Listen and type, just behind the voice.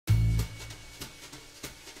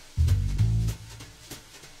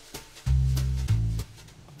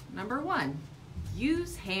Number 1,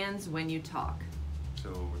 use hands when you talk. So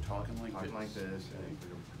we're talking like Talking this. like this.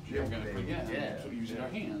 Yeah, we're gonna baby. forget. Yeah. So using our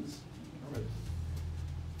hands.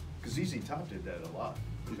 Because ZZ Top did that a lot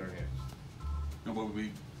with their hands. No, but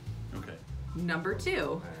we. Okay. Number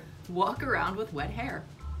 2, walk around with wet hair.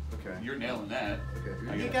 Okay. You're nailing that.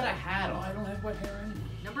 Okay. You got a hat on. I don't have wet hair anymore.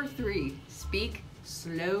 Number 3, speak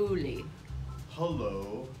slowly.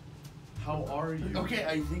 Hello. How are you? Okay,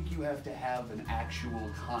 I think you have to have an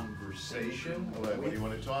actual conversation What do with you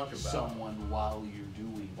want to talk about? someone while you're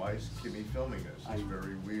doing. Why is Kimmy filming us? It's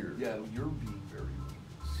very weird. Yeah, you're being very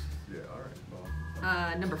weird. Yeah, alright,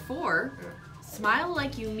 well. Number 4, Yeah. smile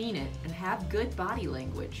like you mean it and have good body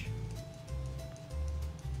language.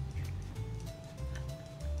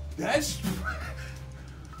 That's.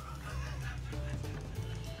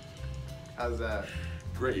 How's that?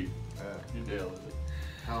 Great. Yeah. You nailed it.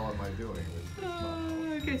 How am I doing with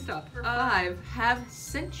smile? Okay, stop. 5, have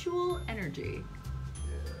sensual energy.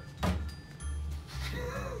 Yeah.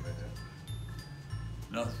 Oh, man.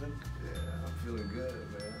 Nothing. Yeah, I'm feeling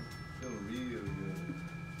good, man. Feeling real good.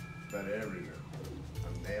 About everything.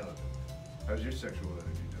 I'm nailing it. How's your sexual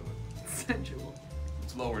energy doing? Sensual.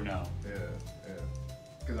 It's lower now. Yeah, yeah.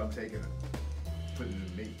 Because I'm taking it. Putting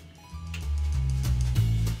it in me.